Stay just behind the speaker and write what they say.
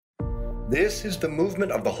This is the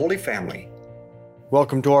movement of the Holy Family.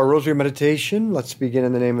 Welcome to our Rosary Meditation. Let's begin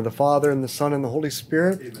in the name of the Father, and the Son, and the Holy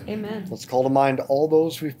Spirit. Amen. Let's call to mind all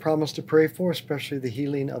those we've promised to pray for, especially the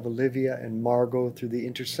healing of Olivia and Margot through the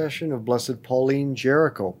intercession of Blessed Pauline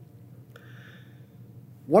Jaricot.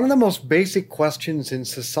 One of the most basic questions in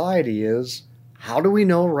society is, how do we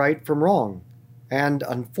know right from wrong? And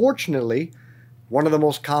unfortunately, one of the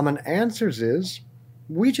most common answers is,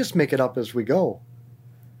 we just make it up as we go.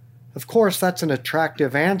 Of course, that's an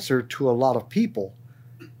attractive answer to a lot of people.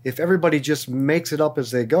 If everybody just makes it up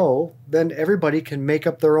as they go, then everybody can make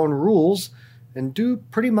up their own rules and do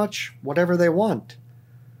pretty much whatever they want.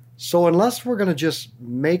 So unless we're going to just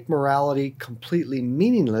make morality completely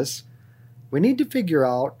meaningless, we need to figure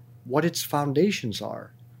out what its foundations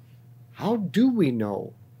are. How do we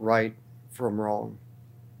know right from wrong?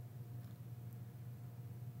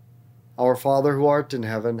 Our Father who art in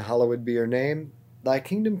heaven, hallowed be your name. Thy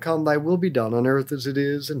kingdom come, thy will be done on earth as it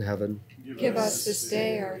is in heaven. Give us this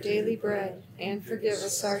day our daily bread, and forgive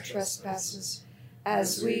us our trespasses,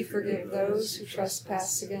 as we forgive those who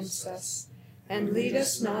trespass against us. And lead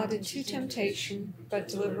us not into temptation, but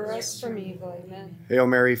deliver us from evil. Amen. Hail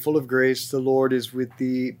Mary, full of grace, the Lord is with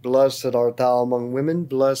thee. Blessed art thou among women,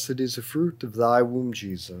 blessed is the fruit of thy womb,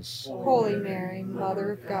 Jesus. Holy Mary,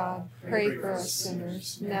 Mother of God, pray for us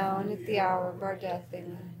sinners, now and at the hour of our death.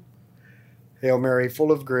 Amen. Hail Mary,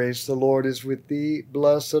 full of grace, the Lord is with thee.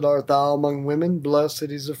 Blessed art thou among women, blessed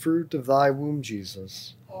is the fruit of thy womb,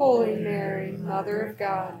 Jesus. Holy Mary, Mother of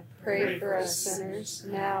God, pray for us sinners,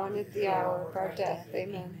 now and at the hour of our death.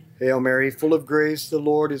 Amen. Hail Mary, full of grace, the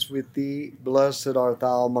Lord is with thee. Blessed art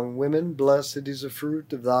thou among women, blessed is the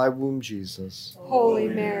fruit of thy womb, Jesus. Holy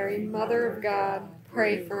Mary, Mother of God,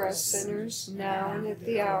 pray for us sinners, now and at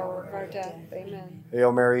the hour of our death. Amen.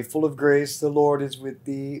 Hail Mary, full of grace, the Lord is with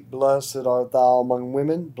thee. Blessed art thou among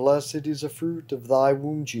women, blessed is the fruit of thy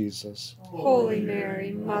womb, Jesus. Holy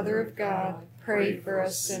Mary, Mother of God, pray for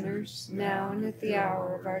us sinners, now and at the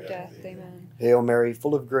hour of our death. Amen. Hail Mary,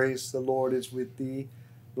 full of grace, the Lord is with thee.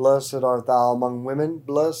 Blessed art thou among women,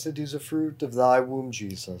 blessed is the fruit of thy womb,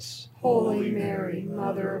 Jesus. Holy Mary,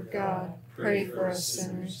 Mother of God, pray for us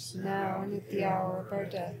sinners, now and at the hour of our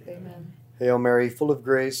death. Amen. Hail Mary, full of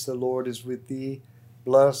grace, the Lord is with thee.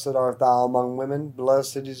 Blessed art thou among women,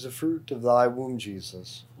 blessed is the fruit of thy womb,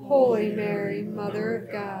 Jesus. Holy Mary, Mother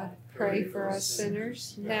of God, pray for us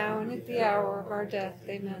sinners, now and at the hour of our death.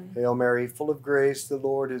 Amen. Hail Mary, full of grace, the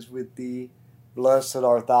Lord is with thee. Blessed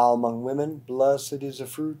art thou among women, blessed is the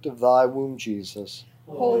fruit of thy womb, Jesus.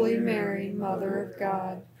 Holy Mary, Mother of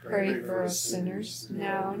God, pray for us sinners,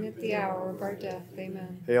 now and at the hour of our death.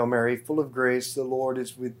 Amen. Hail Mary, full of grace, the Lord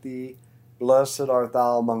is with thee. Blessed art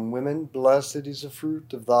thou among women, blessed is the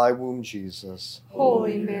fruit of thy womb, Jesus.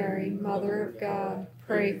 Holy Mary, Mother of God,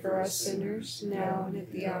 pray for us sinners, now and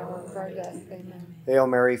at the hour of our death. Amen. Hail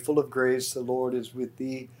Mary, full of grace, the Lord is with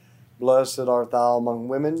thee. Blessed art thou among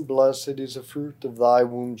women, blessed is the fruit of thy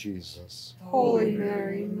womb, Jesus. Holy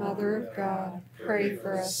Mary, Mother of God, pray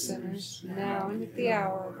for us sinners, now and at the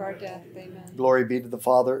hour of our death. Amen. Glory be to the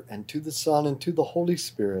Father, and to the Son, and to the Holy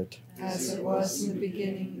Spirit. As it was in the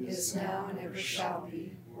beginning, is now, and ever shall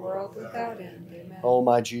be, world without end. Amen. O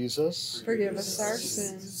my Jesus, forgive us our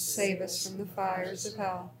sins, save us from the fires of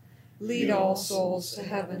hell. Lead all souls to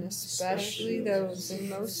heaven, especially those in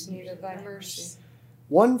most need of thy mercy.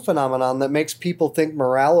 one phenomenon that makes people think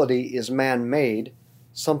morality is man-made,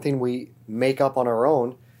 something we make up on our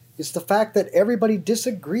own, is the fact that everybody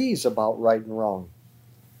disagrees about right and wrong.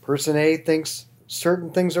 Person A thinks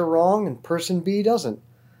certain things are wrong and person B doesn't.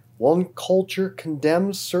 One culture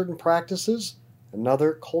condemns certain practices,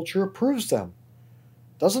 another culture approves them.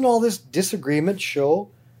 Doesn't all this disagreement show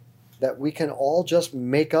that we can all just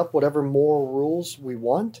make up whatever moral rules we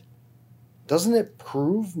want? Doesn't it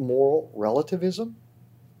prove moral relativism?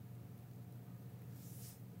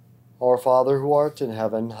 Our Father who art in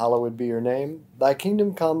heaven, hallowed be your name. Thy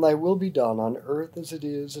kingdom come, thy will be done on earth as it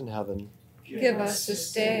is in heaven. Give us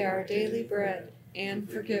this day our daily bread, and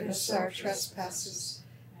forgive us our trespasses,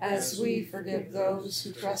 as we forgive those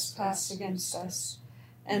who trespass against us.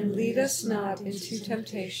 And lead us not into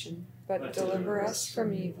temptation, but deliver us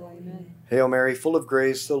from evil. Amen. Hail Mary, full of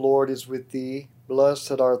grace, the Lord is with thee.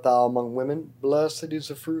 Blessed art thou among women, blessed is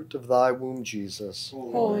the fruit of thy womb, Jesus.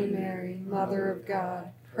 Holy Mary, Mother of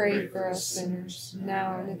God, pray for us sinners,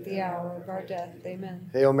 now and at the hour of our death. Amen.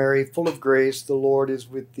 Hail Mary, full of grace, the Lord is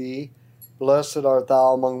with thee. Blessed art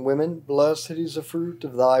thou among women, blessed is the fruit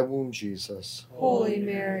of thy womb, Jesus. Holy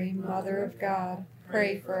Mary, Mother of God,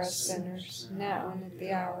 pray for us sinners, now and at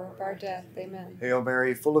the hour of our death. Amen. Hail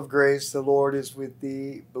Mary, full of grace, the Lord is with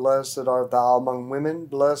thee. Blessed art thou among women,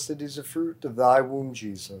 blessed is the fruit of thy womb,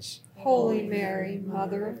 Jesus. Holy Mary,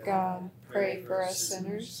 Mother of God, pray for us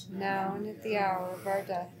sinners, now and at the hour of our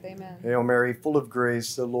death. Amen. Hail Mary, full of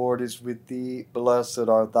grace, the Lord is with thee. Blessed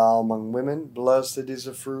art thou among women, blessed is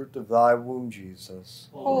the fruit of thy womb, Jesus.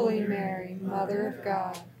 Holy Mary, Mother of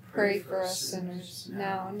God, pray for us sinners,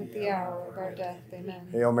 now and at the hour of our death. Amen.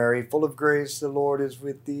 Hail Mary, full of grace, the Lord is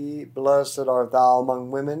with thee. Blessed art thou among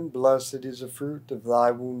women, blessed is the fruit of thy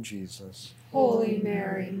womb, Jesus. Holy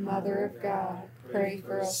Mary, Mother of God, pray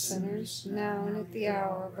for us sinners, now and at the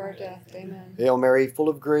hour of our death. Amen. Hail Mary, full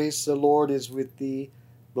of grace, the Lord is with thee.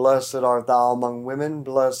 Blessed art thou among women,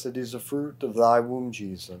 blessed is the fruit of thy womb,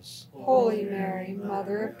 Jesus. Holy Mary,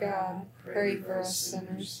 Mother of God, pray for us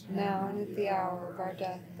sinners, now and at the hour of our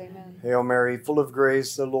death. Amen. Hail Mary, full of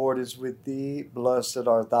grace, the Lord is with thee. Blessed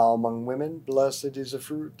art thou among women, blessed is the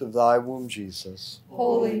fruit of thy womb, Jesus.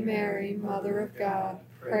 Holy Mary, Mother of God,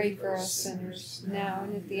 pray for us sinners, now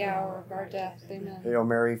and at the hour of our death. Amen. Hail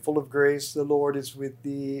Mary, full of grace, the Lord is with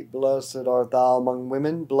thee. Blessed art thou among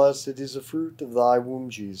women, blessed is the fruit of thy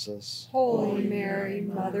womb, Jesus. Holy Mary,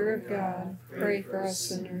 Mother of God, pray for us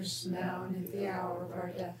sinners, now and at the hour of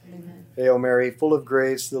our death. Amen. Hail Mary, full of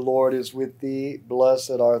grace, the Lord is with thee.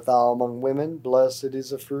 Blessed art thou among women, blessed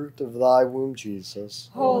is the fruit of thy womb, Jesus.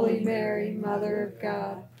 Holy Mary, Mother of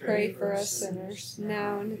God, pray for us sinners,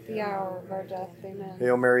 now and at the hour of our death. Amen.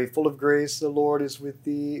 Hail Mary, full of grace, the Lord is with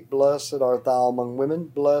thee. Blessed art thou among women,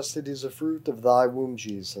 blessed is the fruit of thy womb,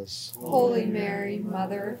 Jesus. Holy Mary,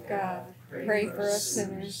 Mother of God, pray for us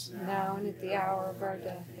sinners, now and at the hour of our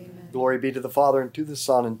death. Amen. Glory be to the Father, and to the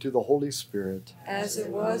Son, and to the Holy Spirit. As it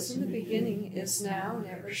was in the beginning, is now, and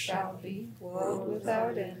ever shall be, world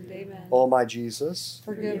without end. Amen. O my Jesus,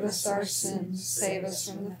 Forgive us our sins, save us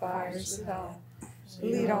from the fires of hell.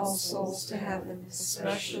 Lead all souls to heaven,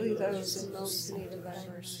 especially those in most need of thy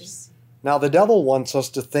mercy. now the devil wants us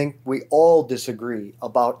to think we all disagree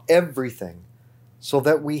about everything, so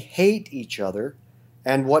that we hate each other,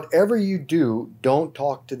 and whatever you do, don't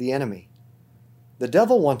talk to the enemy. The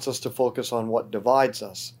devil wants us to focus on what divides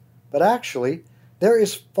us, but actually, there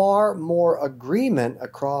is far more agreement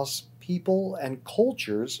across people and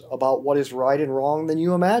cultures about what is right and wrong than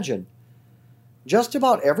you imagine. Just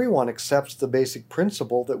about everyone accepts the basic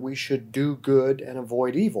principle that we should do good and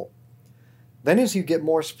avoid evil. Then as you get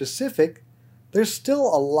more specific, there's still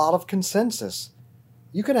a lot of consensus.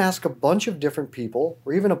 You can ask a bunch of different people,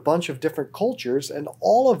 or even a bunch of different cultures, and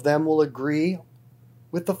all of them will agree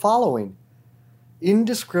with the following.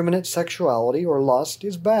 Indiscriminate sexuality or lust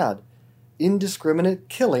is bad. Indiscriminate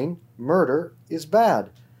killing, murder, is bad.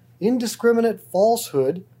 Indiscriminate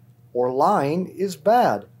falsehood or lying is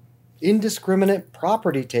bad. Indiscriminate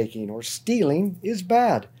property taking or stealing is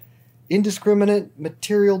bad. Indiscriminate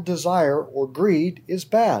material desire or greed is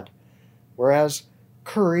bad. Whereas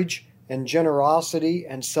courage and generosity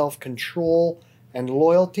and self-control and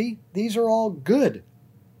loyalty, these are all good.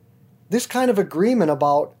 This kind of agreement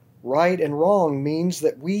about right and wrong means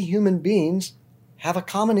that we human beings have a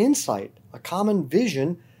common insight, a common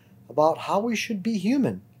vision about how we should be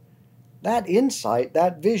human. That insight,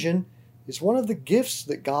 that vision, is one of the gifts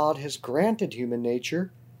that God has granted human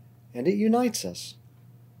nature, and it unites us.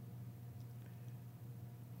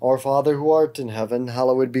 Our Father who art in heaven,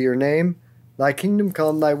 hallowed be your name. Thy kingdom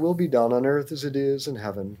come, thy will be done on earth as it is in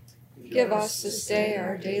heaven. Give us this day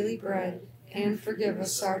our daily bread, and forgive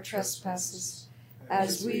us our trespasses,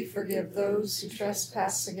 as we forgive those who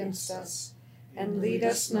trespass against us. And lead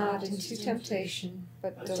us not into temptation,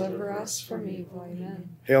 but deliver us from evil.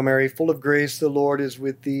 Amen. Hail Mary, full of grace, the Lord is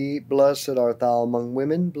with thee. Blessed art thou among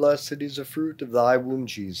women, blessed is the fruit of thy womb,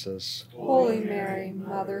 Jesus. Holy Mary,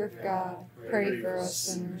 Mother of God, pray for us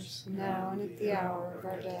sinners, now and at the hour of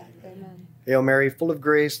our death. Amen. Hail Mary, full of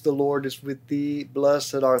grace, the Lord is with thee.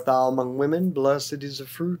 Blessed art thou among women, blessed is the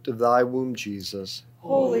fruit of thy womb, Jesus.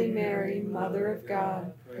 Holy Mary, Mother of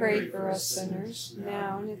God, pray for us sinners,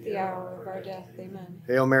 now and at the hour of our death. Amen.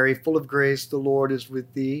 Hail Mary, full of grace, the Lord is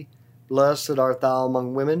with thee. Blessed art thou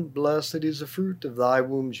among women, blessed is the fruit of thy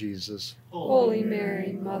womb, Jesus. Holy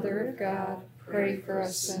Mary, Mother of God, pray for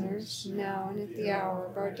us sinners, now and at the hour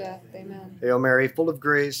of our death. Amen. Hail Mary, full of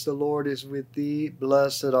grace, the Lord is with thee.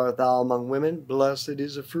 Blessed art thou among women, blessed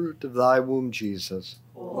is the fruit of thy womb, Jesus.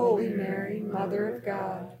 Holy Mary, Mother of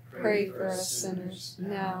God, pray for us sinners,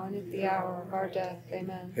 now and at the hour of our death.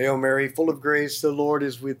 Amen. Hail Mary, full of grace, the Lord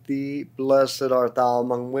is with thee. Blessed art thou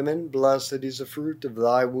among women, blessed is the fruit of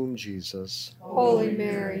thy womb, Jesus. Holy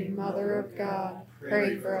Mary, Mother of God,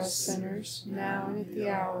 pray for us sinners, now and at the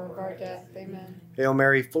hour of our death. Amen. Hail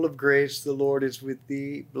Mary, full of grace, the Lord is with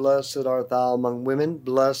thee. Blessed art thou among women,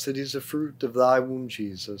 blessed is the fruit of thy womb,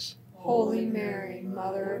 Jesus. Holy Mary,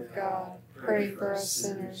 Mother of God, pray for us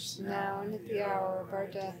sinners, now and at the hour of our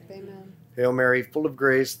death. Amen. Hail Mary, full of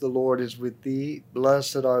grace, the Lord is with thee.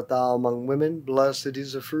 Blessed art thou among women, blessed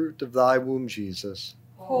is the fruit of thy womb, Jesus.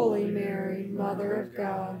 Holy Mary, Mother of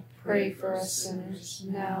God, pray for us sinners,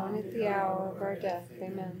 now and at the hour of our death.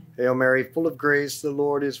 Amen. Hail Mary, full of grace, the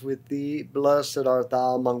Lord is with thee. Blessed art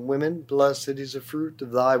thou among women, blessed is the fruit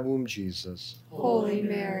of thy womb, Jesus. Holy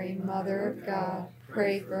Mary, Mother of God,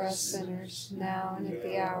 pray for us sinners, now and at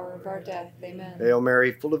the hour of our death. Amen. Hail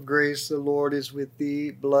Mary, full of grace, the Lord is with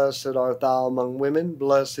thee. Blessed art thou among women,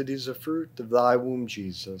 blessed is the fruit of thy womb,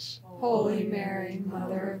 Jesus. Holy Mary,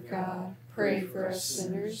 Mother of God, pray for us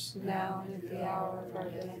sinners, now and at the hour of our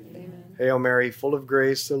death. Amen. Hail Mary, full of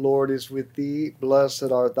grace, the Lord is with thee.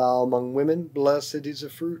 Blessed art thou among women, blessed is the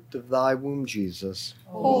fruit of thy womb, Jesus.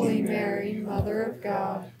 Holy Mary, Mother of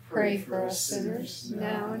God, pray for us sinners,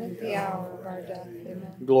 now and at the hour of our death.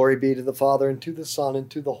 Amen. Glory be to the Father, and to the Son, and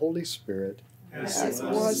to the Holy Spirit. As it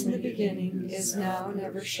was in the beginning, is now, and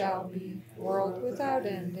ever shall be, world without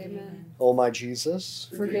end. Amen. O my Jesus,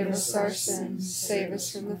 Forgive us our sins, save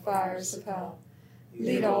us from the fires of hell.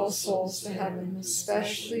 Lead all souls to heaven,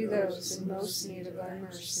 especially those in most need of thy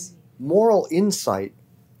mercy. moral insight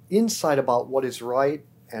about what is right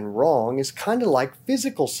and wrong, is kind of like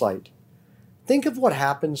physical sight. Think of what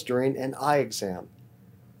happens during an eye exam.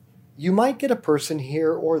 You might get a person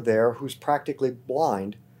here or there who's practically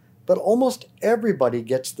blind, but almost everybody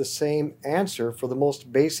gets the same answer for the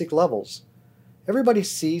most basic levels. Everybody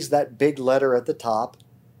sees that big letter at the top,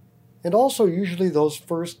 and also usually those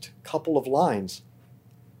first couple of lines.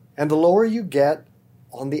 And the lower you get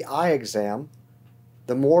on the eye exam,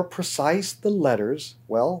 the more precise the letters,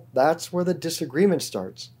 well, that's where the disagreement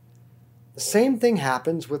starts. The same thing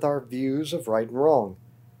happens with our views of right and wrong.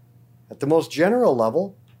 At the most general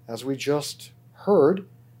level, as we just heard,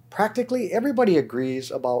 practically everybody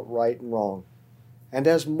agrees about right and wrong. And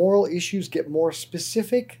as moral issues get more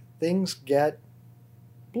specific, things get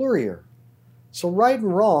blurrier. So right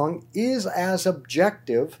and wrong is as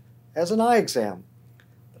objective as an eye exam.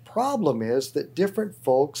 The problem is that different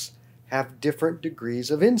folks have different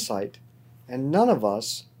degrees of insight, and none of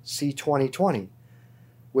us see 20/20,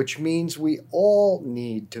 which means we all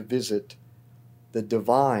need to visit the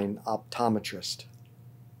divine optometrist.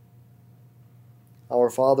 Our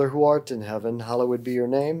Father who art in heaven, hallowed be your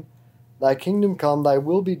name. Thy kingdom come, thy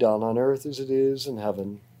will be done on earth as it is in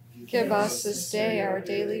heaven. Give us this day our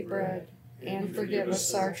daily bread, and forgive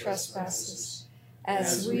us our trespasses,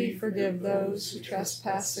 as we forgive those who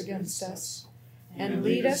trespass against us. And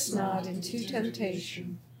lead us not into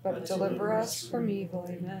temptation, but deliver us from evil.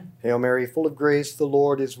 Amen. Hail Mary, full of grace, the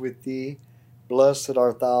Lord is with thee. Blessed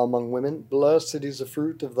art thou among women, blessed is the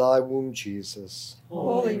fruit of thy womb, Jesus.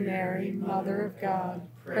 Holy Mary, Mother of God,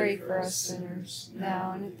 pray for us sinners,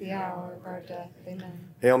 now and at the hour of our death. Amen.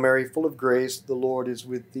 Hail Mary, full of grace, the Lord is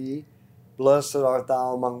with thee. Blessed art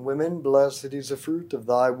thou among women, blessed is the fruit of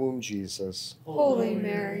thy womb, Jesus. Holy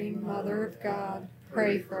Mary, Mother of God,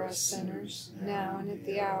 pray for us sinners, now and at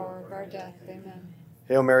the hour of our death. Amen.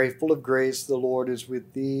 Hail Mary, full of grace, the Lord is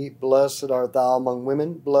with thee. Blessed art thou among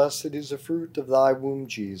women, blessed is the fruit of thy womb,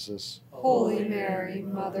 Jesus. Holy Mary,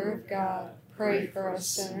 Mother of God, pray for us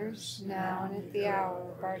sinners, now and at the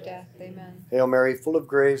hour of our death. Amen. Hail Mary, full of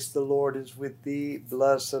grace, the Lord is with thee.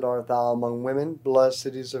 Blessed art thou among women, blessed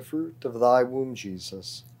is the fruit of thy womb,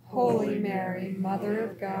 Jesus. Holy Mary, Mother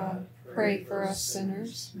of God, pray for us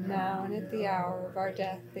sinners, now and at the hour of our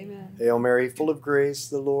death. Amen. Hail Mary, full of grace,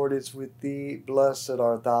 the Lord is with thee. Blessed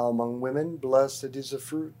art thou among women, blessed is the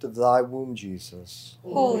fruit of thy womb, Jesus.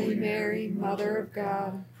 Holy Mary, Mother of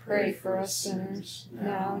God, pray for us sinners,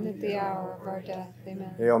 now and at the hour of our death.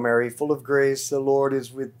 Amen. Hail Mary, full of grace, the Lord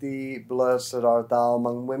is with thee. Blessed art thou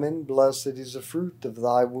among women, blessed is the fruit of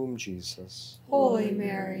thy womb, Jesus. Holy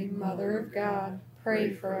Mary, Mother of God,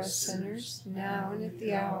 pray for us sinners, now and at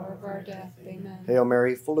the hour of our death. Amen. Hail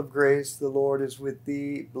Mary, full of grace, the Lord is with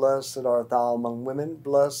thee. Blessed art thou among women,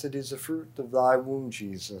 blessed is the fruit of thy womb,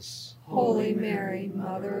 Jesus. Holy Mary,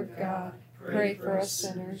 Mother of God, pray for us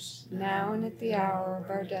sinners, now and at the hour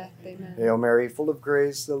of our death. Amen. Hail Mary, full of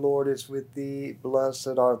grace, the Lord is with thee.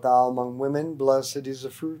 Blessed art thou among women, blessed is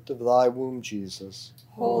the fruit of thy womb, Jesus.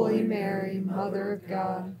 Holy Mary, Mother of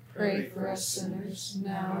God, pray for us sinners,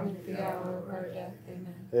 now and at the hour of our death.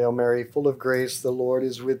 Amen. Hail Mary, full of grace, the Lord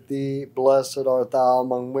is with thee. Blessed art thou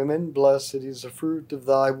among women, blessed is the fruit of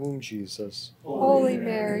thy womb, Jesus. Holy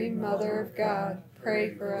Mary, Mother of God,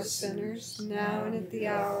 pray for us sinners, now and at the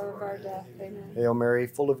hour of our death. Amen. Hail Mary,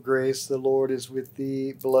 full of grace, the Lord is with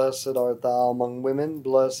thee. Blessed art thou among women,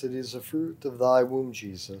 blessed is the fruit of thy womb,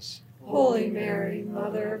 Jesus. Holy Mary,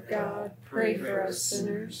 Mother of God, pray for us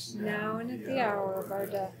sinners, now and at the hour of our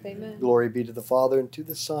death. Amen. Glory be to the Father, and to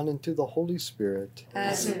the Son, and to the Holy Spirit.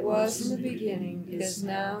 As it was in the beginning, is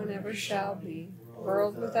now, and ever shall be,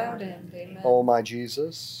 world without end. Amen. O my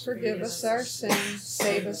Jesus, forgive us our sins,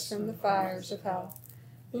 save us from the fires of hell.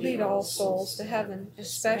 Lead all souls to heaven,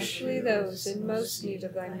 especially those in most need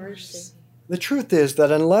of thy mercy. the truth is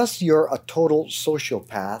that unless you're a total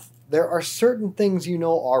sociopath, there are certain things you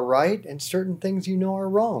know are right and certain things you know are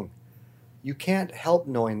wrong. You can't help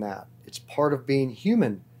knowing that. It's part of being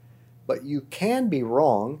human. But you can be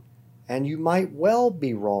wrong, and you might well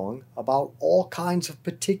be wrong about all kinds of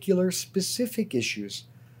particular specific issues,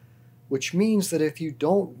 which means that if you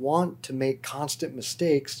don't want to make constant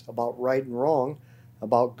mistakes about right and wrong,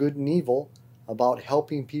 about good and evil, about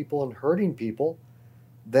helping people and hurting people,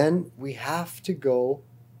 then we have to go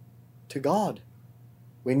to God.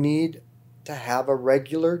 We need to have a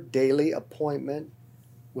regular daily appointment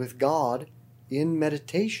with God in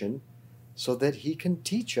meditation so that He can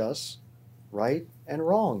teach us right and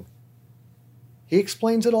wrong. He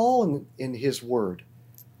explains it all in His Word,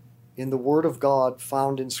 in the Word of God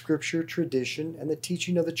found in Scripture, tradition, and the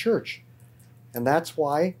teaching of the Church. And that's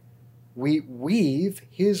why we weave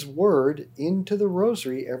His Word into the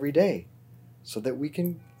Rosary every day, so that we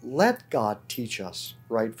can let God teach us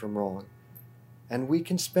right from wrong. And we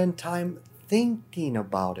can spend time thinking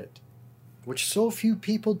about it, which so few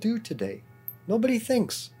people do today. Nobody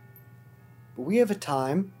thinks. But we have a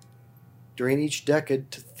time during each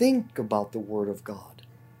decade to think about the Word of God,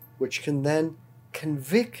 which can then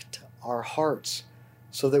convict our hearts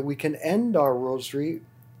so that we can end our rosary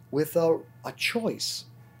with a choice,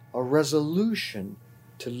 a resolution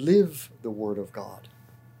to live the Word of God.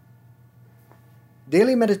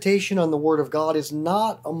 Daily meditation on the Word of God is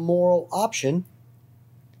not a moral option.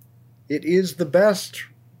 It is the best,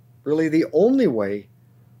 really the only way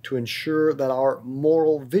to ensure that our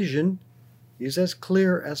moral vision is as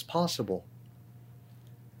clear as possible.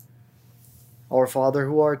 Our Father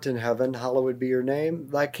who art in heaven, hallowed be your name.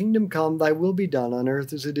 Thy kingdom come, thy will be done on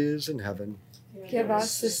earth as it is in heaven. Give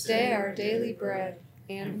us this day our daily bread,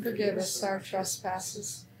 and forgive us our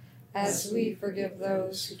trespasses, as we forgive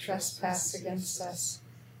those who trespass against us.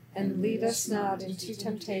 And lead us not into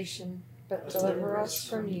temptation, but deliver us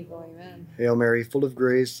from evil. Amen. Hail Mary, full of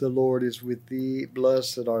grace, the Lord is with thee.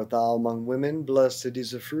 Blessed art thou among women, blessed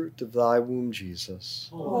is the fruit of thy womb, Jesus.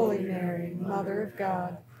 Holy Mary, Mother of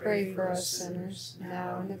God, pray for us sinners,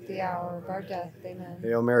 now and at the hour of our death. Amen.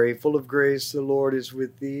 Hail Mary, full of grace, the Lord is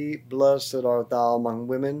with thee. Blessed art thou among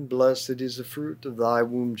women, blessed is the fruit of thy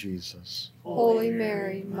womb, Jesus. Holy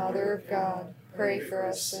Mary, Mother of God, pray for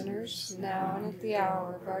us sinners, now and at the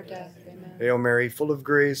hour of our death. Amen. Hail Mary, full of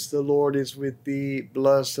grace, the Lord is with thee.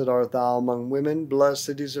 Blessed art thou among women,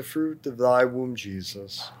 blessed is the fruit of thy womb,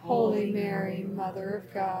 Jesus. Holy Mary, Mother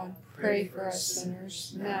of God, pray for us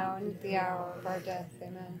sinners, now and at the hour of our death.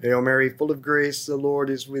 Amen. Hail Mary, full of grace, the Lord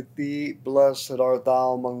is with thee. Blessed art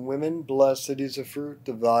thou among women, blessed is the fruit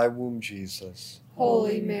of thy womb, Jesus.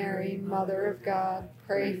 Holy Mary, Mother of God,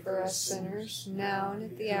 pray for us sinners, now and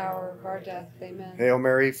at the hour of our death. Amen. Hail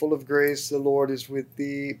Mary, full of grace, the Lord is with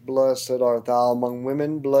thee. Blessed art thou among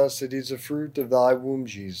women, blessed is the fruit of thy womb,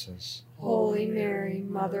 Jesus. Holy Mary,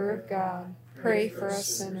 Mother of God, pray for us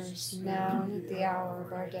sinners, now and at the hour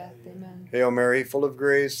of our death. Amen. Hail Mary, full of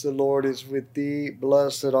grace, the Lord is with thee.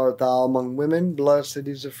 Blessed art thou among women, blessed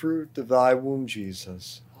is the fruit of thy womb,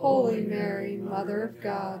 Jesus. Holy Mary, Mother of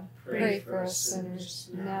God, pray for us sinners,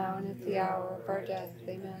 now and at the hour of our death.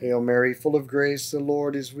 Amen. Hail Mary, full of grace, the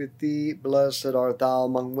Lord is with thee. Blessed art thou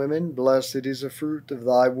among women, blessed is the fruit of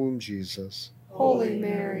thy womb, Jesus. Holy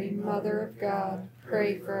Mary, Mother of God,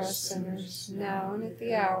 pray for us sinners, now and at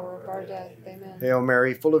the hour of our death. Amen. Hail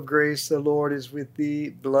Mary, full of grace, the Lord is with thee.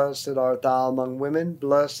 Blessed art thou among women,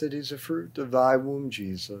 blessed is the fruit of thy womb,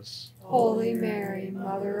 Jesus. Holy Mary,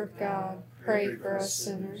 Mother of God, pray for us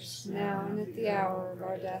sinners, now and at the hour of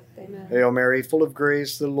our death. Amen. Hail Mary, full of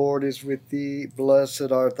grace, the Lord is with thee.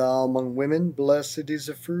 Blessed art thou among women, blessed is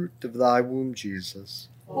the fruit of thy womb, Jesus.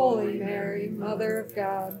 Holy Mary, Mother of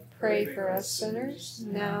God, pray for us sinners,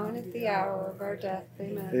 now and at the hour of our death.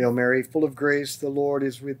 Amen. Hail Mary, full of grace, the Lord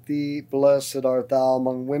is with thee. Blessed art thou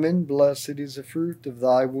among women. Blessed is the fruit of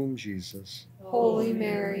thy womb, Jesus. Holy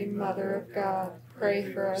Mary, Mother of God,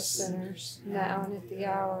 pray for us sinners, now and at the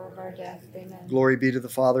hour of our death. Amen. Glory be to the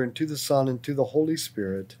Father, and to the Son, and to the Holy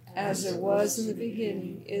Spirit. As it was in the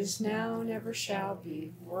beginning, is now, and ever shall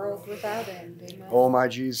be, world without end. Amen. O my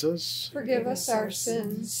Jesus, forgive us our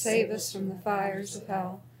sins, save us from the fires of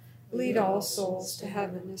hell. Lead all souls to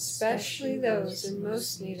heaven, especially those in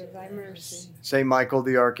most need of thy mercy. Saint Michael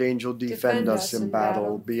the Archangel, defend us in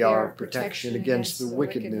battle. Be our protection against the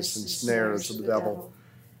wickedness and snares of the devil.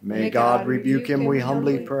 May God rebuke him, we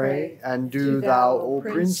humbly pray. And do thou, O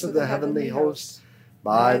Prince of the heavenly host,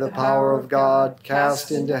 by the power of God, cast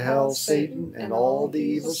into hell Satan and all the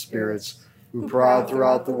evil spirits who prowl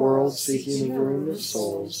throughout the world seeking the ruin of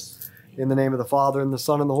souls. In the name of the Father, and the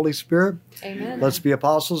Son, and the Holy Spirit. Amen. Let's be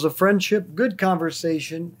apostles of friendship, good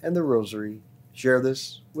conversation, and the rosary. Share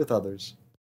this with others.